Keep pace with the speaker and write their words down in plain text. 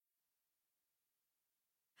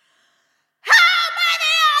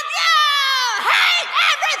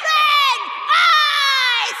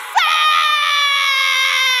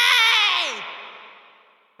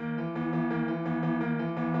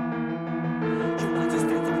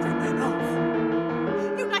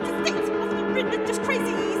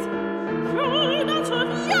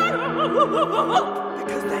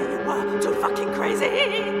Because they were too fucking crazy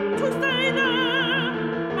to stay there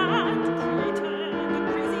and created a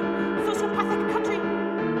crazy sociopathic country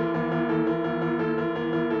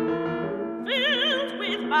filled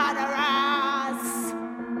with murderers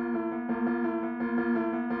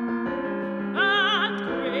and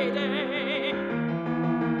greedy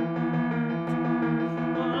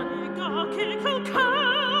oligarchical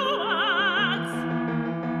cowards,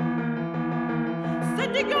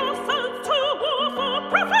 sending your sons to war for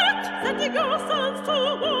profit, sending your sons to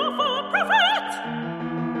war for profit.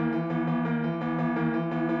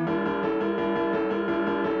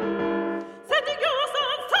 Sending your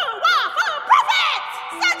sons to war for profit!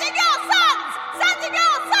 Sending your sons! Sending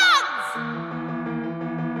your sons!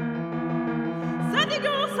 Sending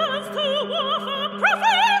your sons to war for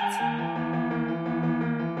profit!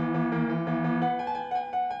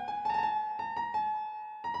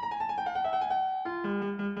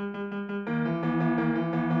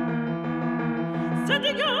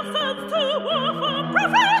 Sending your sons to war for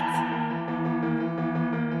profit!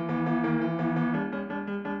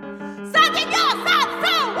 Sending your sons